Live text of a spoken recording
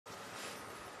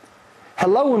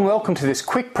Hello and welcome to this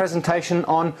quick presentation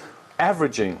on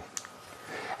averaging.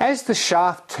 As the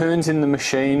shaft turns in the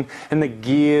machine and the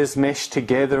gears mesh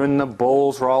together and the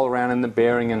balls roll around in the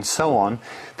bearing and so on,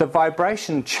 the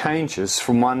vibration changes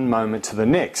from one moment to the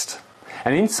next.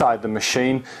 And inside the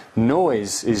machine,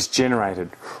 noise is generated.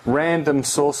 Random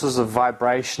sources of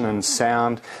vibration and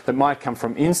sound that might come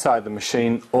from inside the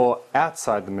machine or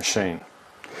outside the machine.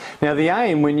 Now the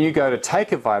aim when you go to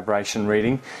take a vibration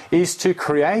reading is to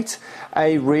create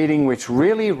a reading which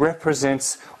really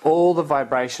represents all the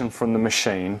vibration from the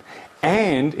machine,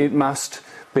 and it must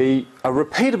be a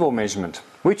repeatable measurement,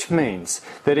 which means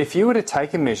that if you were to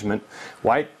take a measurement,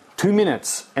 wait 2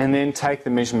 minutes and then take the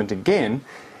measurement again,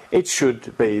 it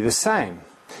should be the same.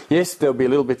 Yes, there'll be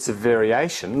little bits of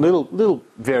variation, little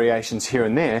variations here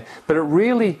and there, but it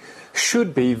really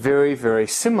should be very, very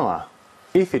similar.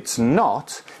 If it's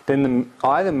not, then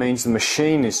either means the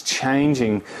machine is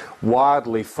changing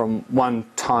wildly from one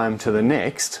time to the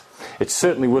next. It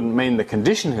certainly wouldn't mean the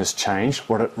condition has changed.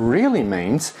 What it really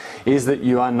means is that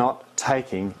you are not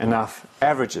taking enough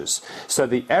averages. So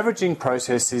the averaging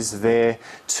process is there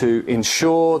to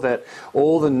ensure that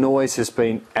all the noise has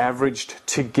been averaged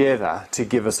together to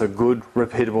give us a good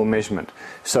repeatable measurement.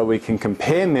 So we can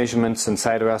compare measurements and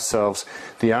say to ourselves,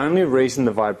 the only reason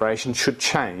the vibration should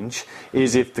change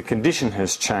is if the condition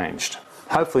has changed.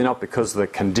 Hopefully not because the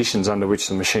conditions under which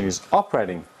the machine is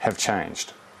operating have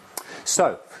changed.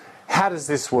 So, how does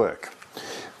this work?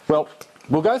 Well,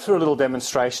 we'll go through a little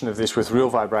demonstration of this with real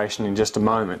vibration in just a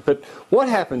moment. But what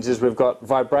happens is we've got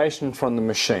vibration from the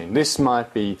machine. This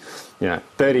might be,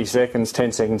 30 seconds,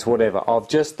 10 seconds, whatever, of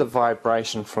just the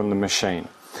vibration from the machine.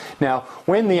 Now,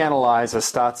 when the analyzer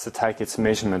starts to take its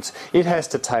measurements, it has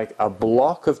to take a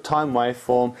block of time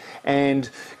waveform and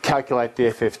calculate the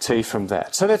FFT from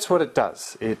that. So that's what it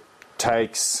does. It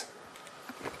takes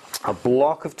a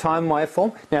block of time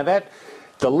waveform. Now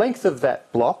the length of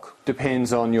that block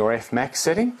depends on your Fmax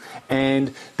setting,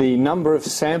 and the number of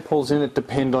samples in it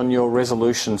depend on your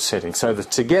resolution setting. So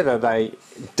that together they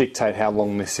dictate how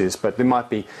long this is, but there might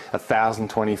be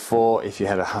 1024 if you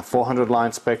had a 400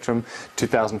 line spectrum,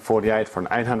 2048 for an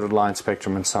 800 line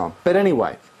spectrum, and so on. But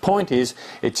anyway, point is,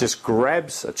 it just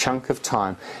grabs a chunk of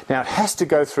time. Now it has to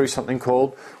go through something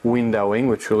called windowing,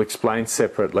 which we'll explain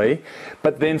separately,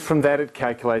 but then from that it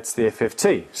calculates the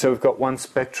FFT. So we've got one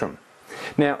spectrum.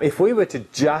 Now, if we were to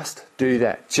just do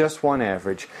that, just one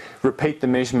average, repeat the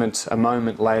measurements a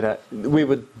moment later, we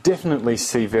would definitely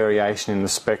see variation in the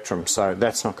spectrum, so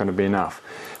that's not going to be enough.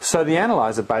 So the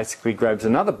analyzer basically grabs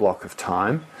another block of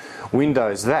time,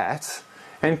 windows that,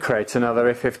 and creates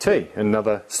another FFT,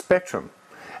 another spectrum.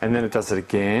 And then it does it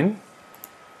again,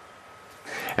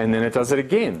 and then it does it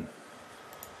again.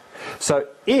 So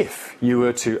if you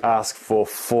were to ask for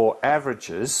 4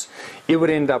 averages, it would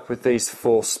end up with these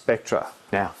 4 spectra.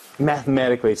 Now,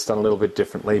 mathematically it's done a little bit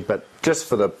differently, but just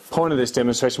for the point of this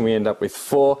demonstration we end up with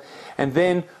 4, and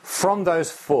then from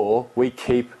those 4 we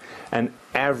keep an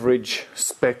average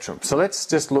spectrum. So let's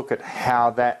just look at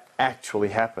how that actually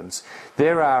happens.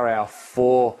 There are our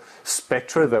 4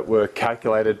 spectra that were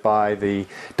calculated by the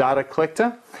data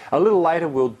collector. A little later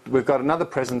we've got another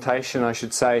presentation, I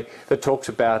should say, that talks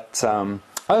about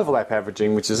overlap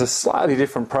averaging, which is a slightly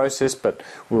different process, but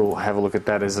we'll have a look at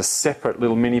that as a separate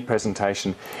little mini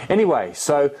presentation. Anyway,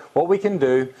 so what we can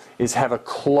do is have a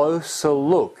closer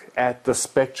look at the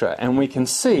spectra, and we can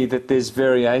see that there's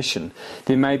variation.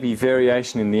 There may be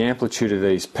variation in the amplitude of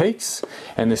these peaks,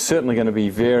 and there's certainly going to be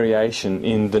variation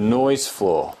in the noise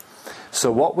floor. So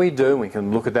what we do, we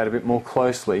can look at that a bit more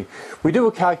closely, we do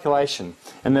a calculation,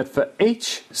 and that for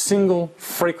each single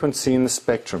frequency in the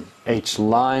spectrum, each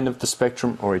line of the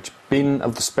spectrum or each bin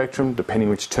of the spectrum, depending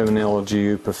which terminology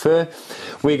you prefer,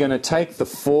 we're going to take the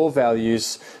 4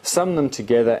 values, sum them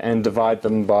together and divide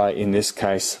them by, in this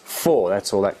case, 4.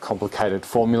 That's all that complicated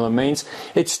formula means.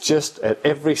 It's just at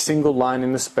every single line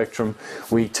in the spectrum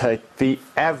we take the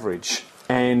average,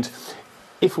 and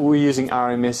if we were using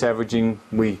RMS averaging,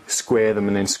 we square them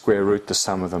and then square root the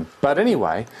sum of them. But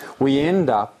anyway, we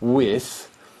end up with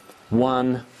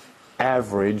one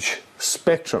average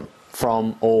spectrum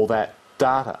from all that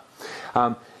data.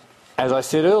 As I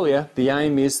said earlier, the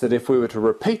aim is that if we were to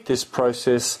repeat this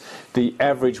process, the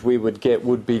average we would get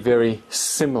would be very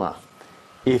similar.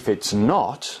 If it's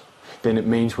not, then it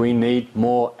means we need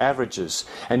more averages.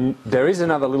 And there is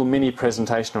another little mini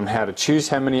presentation on how to choose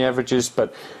how many averages,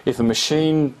 but if a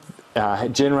machine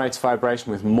generates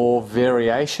vibration with more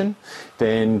variation,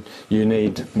 then you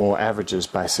need more averages,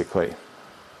 basically.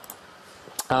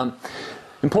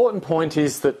 Important point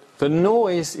is that the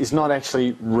noise is not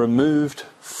actually removed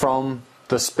from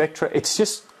the spectra, it's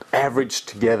just averaged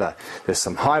together. There's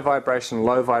some high vibration,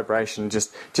 low vibration,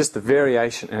 just the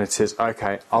variation, and it says,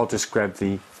 okay, I'll just grab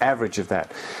the average of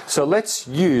that. So let's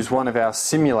use one of our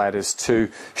simulators to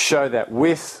show that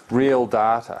with real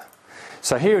data.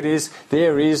 So here it is,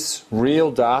 there is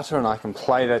real data, and I can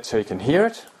play that so you can hear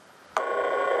it.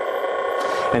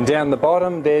 And down the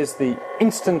bottom there's the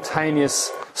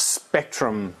instantaneous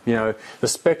spectrum, you know, the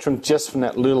spectrum just from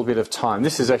that little bit of time.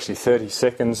 This is actually 30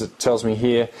 seconds, it tells me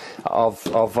here, of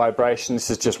vibration. This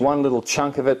is just one little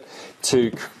chunk of it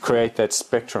to create that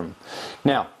spectrum.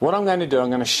 Now, what I'm going to do, I'm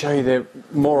going to show you there are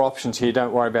more options here,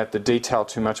 don't worry about the detail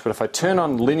too much, but if I turn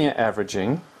on linear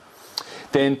averaging,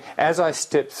 then as I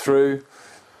step through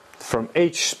from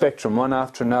each spectrum, one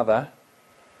after another,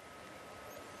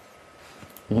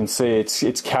 you can see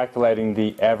it's calculating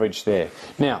the average there.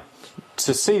 Now,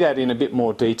 to see that in a bit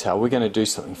more detail, we're going to do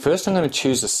something. First, I'm going to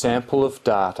choose a sample of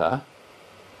data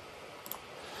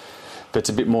that's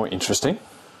a bit more interesting,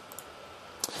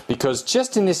 because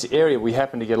just in this area we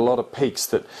happen to get a lot of peaks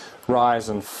that rise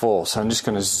and fall. So I'm just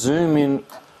going to zoom in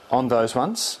on those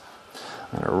ones.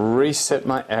 I'm going to reset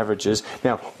my averages.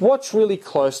 Now, watch really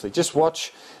closely. Just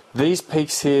watch these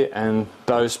peaks here and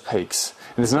those peaks.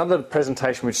 And there's another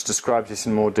presentation which describes this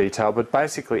in more detail, but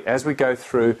basically as we go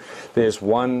through, there's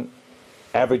one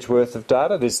average worth of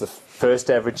data. There's the first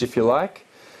average, if you like,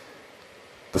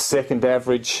 the second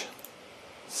average,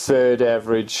 third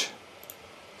average,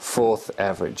 fourth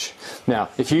average. Now,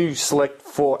 if you select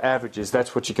 4 averages,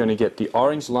 that's what you're going to get. The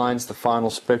orange line's the final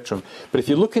spectrum. But if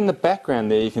you look in the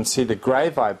background there, you can see the grey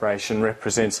vibration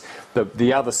represents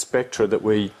the other spectra that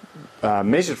we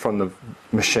measured from the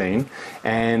machine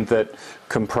and that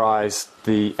comprise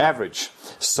the average.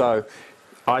 So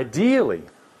ideally,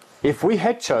 if we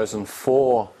had chosen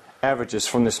 4 averages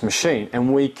from this machine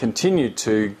and we continued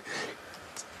to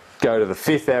go to the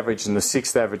 5th average and the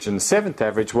 6th average and the 7th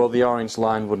average, well, the orange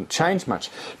line wouldn't change much.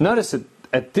 Notice that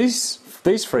at these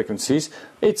frequencies,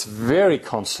 it's very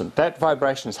constant. That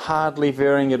vibration is hardly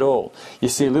varying at all. You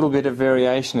see a little bit of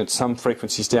variation at some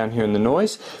frequencies down here in the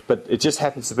noise, but it just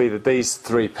happens to be that these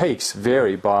 3 peaks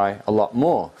vary by a lot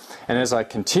more. And as I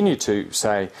continue to,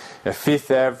 say, a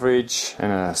 5th average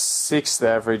and a 6th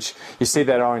average, you see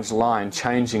that orange line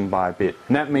changing by a bit.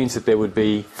 And that means that there would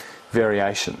be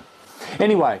variation.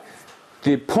 Anyway,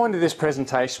 the point of this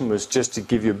presentation was just to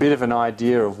give you a bit of an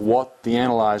idea of what the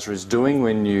analyzer is doing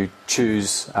when you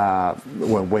choose,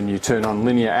 when you turn on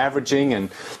linear averaging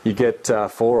and you get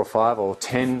 4 or 5 or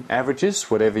 10 averages,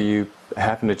 whatever you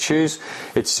happen to choose.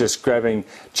 It's just grabbing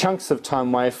chunks of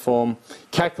time waveform,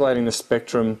 calculating the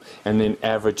spectrum, and then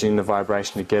averaging the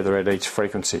vibration together at each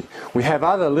frequency. We have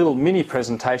other little mini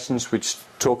presentations which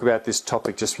talk about this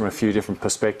topic just from a few different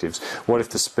perspectives. What if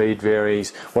the speed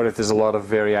varies? What if there's a lot of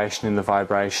variation in the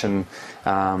vibration?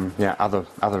 Yeah,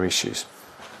 other issues.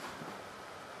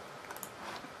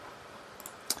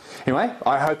 Anyway,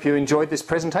 I hope you enjoyed this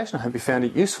presentation. I hope you found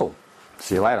it useful.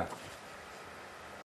 See you later.